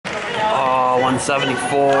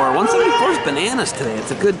174. 174 is bananas today.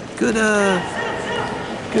 It's a good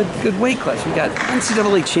weight class. We got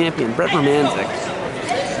NCAA champion Bret Romanzak.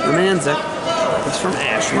 Romanzak is from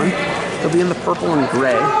Ashland. He'll be in the purple and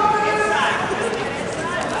gray.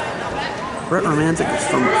 Bret Romanzak is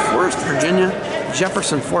from Forest, Virginia,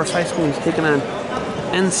 Jefferson Forest High School. He's taking on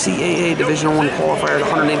NCAA Division I qualifier at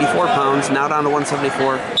 184 pounds, now down to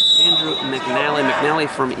 174. Andrew McNally. McNally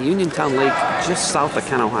from Uniontown Lake, just south of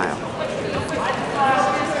Kent, Ohio.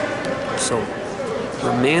 So,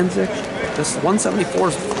 Romanzak, this 174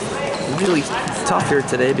 is really tough here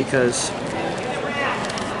today because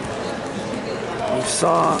we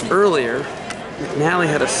saw earlier McNally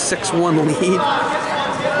had a 6-1 lead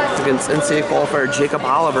against NCAA qualifier Jacob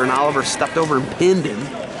Oliver, and Oliver stepped over and pinned him.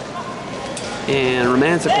 And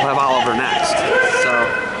Romanzak will have Oliver next. So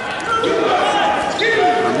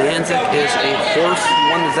Romanzak is a horse. He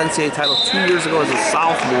won his NCAA title 2 years ago as a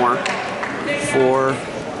sophomore for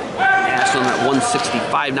Ashland at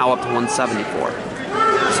 165, now up to 174.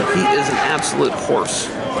 So he is an absolute horse.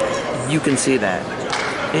 You can see that.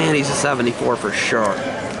 And he's a 74 for sure.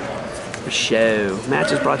 For show.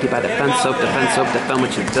 Match is brought to you by Defense Soap. Defense Soap, defend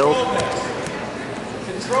what you built.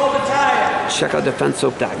 Check out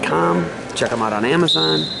DefenseSoap.com. Check them out on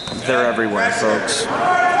Amazon. They're everywhere, folks.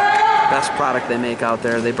 Best product they make out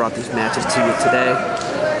there. They brought these matches to you today.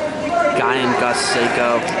 Guy and Gus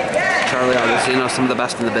Seiko, Charlie Augustino, some of the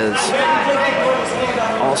best in the biz.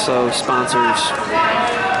 Also sponsors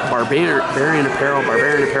Barbarian Apparel.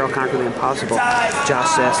 Barbarian Apparel, conquer the impossible. Josh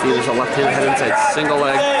Sasty, there's a left-handed head inside single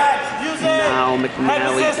leg. Now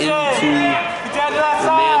McNally into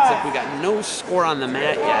Romanzak. We got no score on the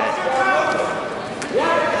mat yet.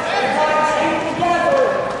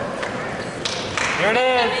 Here it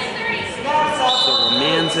is. So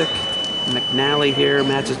Romanzak, McNally here.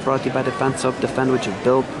 Match is brought to you by Defense Soap. Defend what you've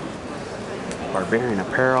built. Barbarian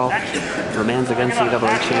Apparel. Romanzak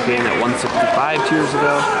NCAA champion at 165 2 years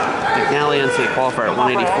ago. McNally NCAA qualifier at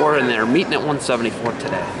 184, and they're meeting at 174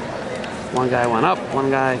 today. One guy went up, one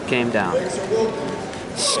guy came down.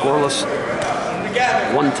 Scoreless.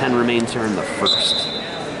 110 remains here in the first.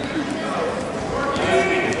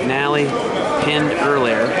 McNally pinned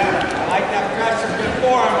earlier.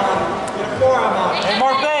 Hey,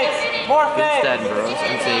 more fakes! More fakes! Against Edinburgh's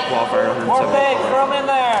NCAA qualifier at 174. More fakes! Throw them in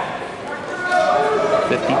there!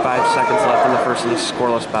 55 seconds left in the first of this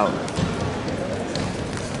scoreless bout.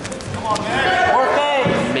 More fakes!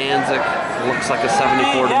 Romanzak looks like a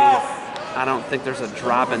 74 to me. I don't think there's a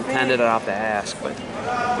drop intended. I'll have to ask, but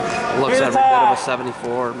it looks every bit of a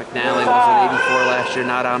 74. McNally was at 84 last year,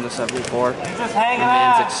 now down to 74.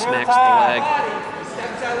 Romanzak smacks the leg.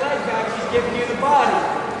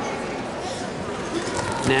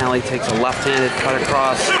 McNally takes a left-handed cut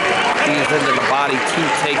across. He's into the body, 2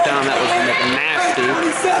 takedown. That was McNasty.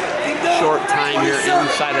 Short time here,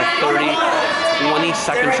 inside of 30. 20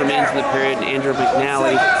 seconds remains in the period, and Andrew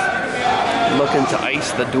McNally looking to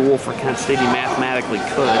ice the duel for Kent State. He mathematically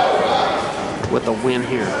could with a win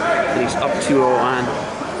here. And he's up 2-0 on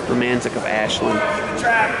Romanzak of Ashland.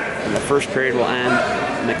 And the first period will end.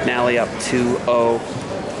 McNally up 2-0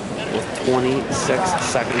 with 26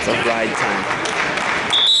 seconds of ride time.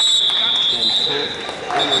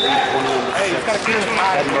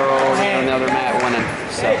 Edinburgh on the other mat winning.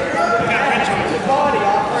 So.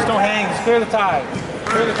 Just don't hang. Just clear the tie.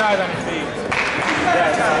 Clear the ties on your feet.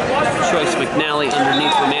 Choice McNally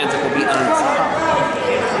underneath. Romanzak will be on top.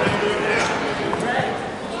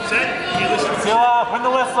 Seal up. Win the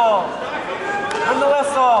whistle. Win the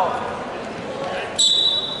whistle.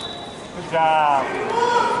 Good job.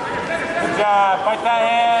 Good job. Fight that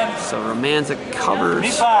hand. So Romanzak covers.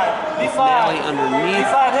 Knee slide. Knee slide. McNally underneath. Knee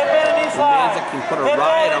slide. Hip in and knee slide. Romanzak can put a hard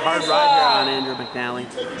ride here on Andrew McNally.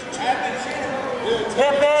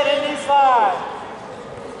 Hip in and knee slide.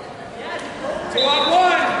 2 on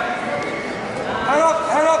 1.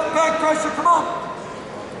 Head up, back pressure, come on.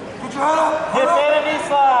 Put your head up. Hip in and knee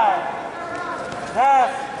slide.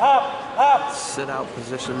 Yes, up, up. Sit out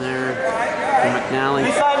position there for McNally.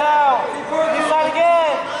 Knee slide now. Knee slide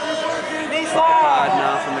again. Knee slide.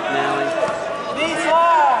 Now for McNally. Knee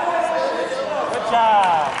slide. Good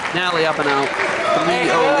job. McNally up and out. 3-0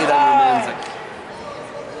 lead on Romanzak.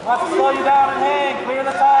 Let's slow you down and hang. Clear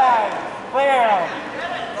the tie. Clear.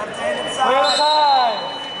 Clear the tie.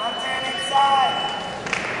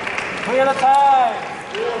 Clear the tie.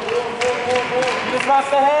 He just wants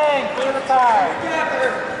to hang. Clear the tie.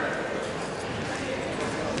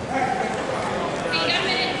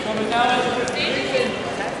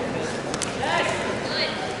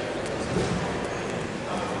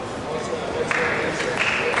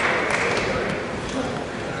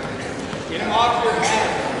 Get him off your head.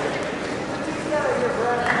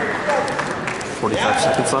 45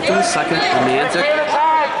 seconds left in the second. Romanzak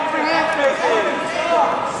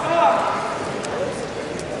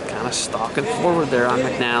kind of stalking forward there on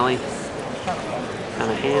McNally.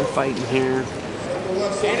 Kind of hand fighting here. In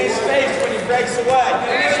his face when he breaks away.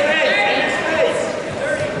 In his face. In his face.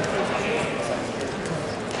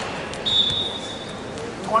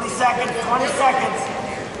 20 seconds. 20 seconds.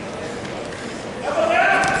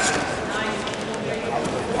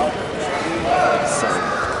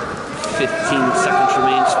 15 seconds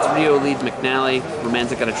remains. 3-0 lead McNally.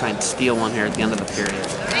 Romanzak got to try and steal one here at the end of the period.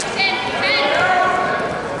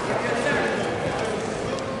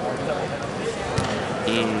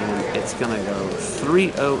 And it's going to go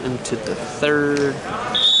 3-0 into the third.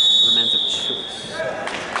 Romanzak choice.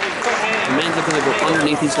 Romanzak going to go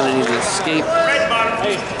underneath. He's going to need to escape.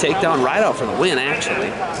 Takedown right out for the win,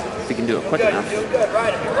 actually. If he can do it quick enough. Feel good.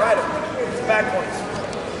 Ride him. Ride him. It's backwards.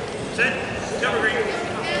 Sit. Cover green.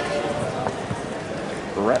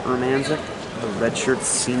 Bret Romanzak, the redshirt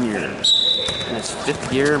senior. In his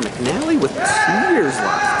 5th year, McNally with 2 years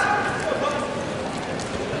left.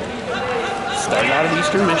 Started out of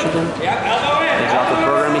Eastern Michigan. He's off the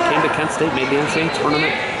program. He came to Kent State, made the NCAA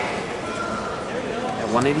tournament. At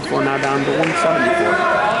 184, now down to 174.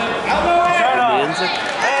 Romanzak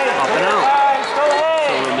up and out. So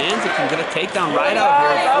Romanzak can get a takedown right out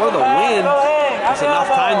here for the win. There's enough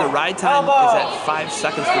time. The ride time is at 5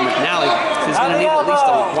 seconds for McNally. So he's going to need at least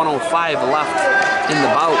a 105 left in the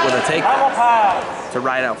bout with a takedown to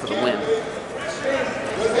ride out for the win.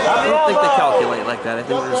 I don't think they calculate like that. I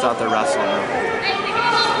think they're just out there wrestling.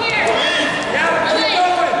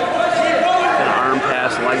 An arm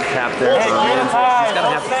pass, leg tap there for Romanzak. He's going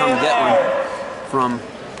to have to come get one from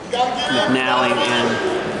McNally, and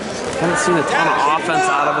haven't seen a ton of offense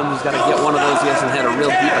out of him. He's got to get one of those. He hasn't had a real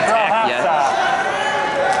deep attack yet.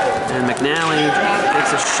 And McNally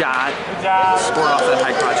takes a shot, scored off that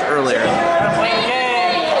high crotch earlier.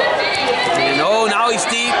 And oh, now he's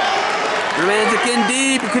deep. Romanzak in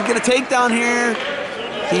deep. He could get a takedown here.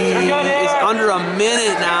 He is under a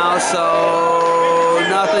minute now, so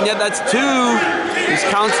nothing yet. That's 2. This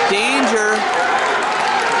counts danger.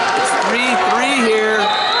 It's 3-3 here.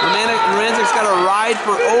 Romanzak's got to ride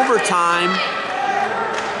for overtime.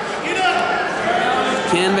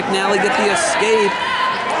 Can McNally get the escape?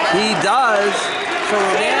 He does. So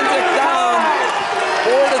Romanzak down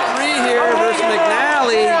 4-3 here versus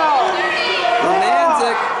McNally.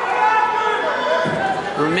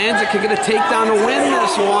 Romanzak can get a takedown to win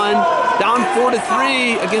this one. Down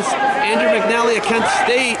 4-3 against Andrew McNally at Kent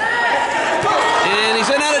State. And he's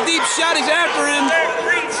in on a deep shot. He's after him.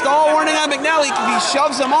 Stall warning on McNally. If he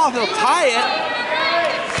shoves him off, he'll tie it.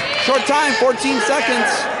 Short time, 14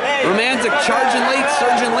 seconds. Romanzak charging late,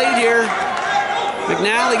 surging late here.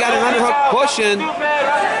 McNally got an underhook pushing.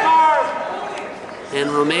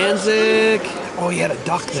 And Romanzak, oh, he had a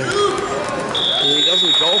duck there. And he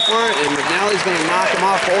doesn't go for it, and McNally's going to knock him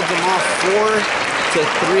off, holds him off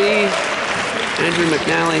 4-3. Andrew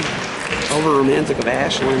McNally over Romanzak of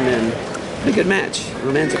Ashland, and a good match.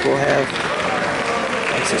 Romanzak will have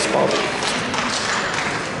access ball.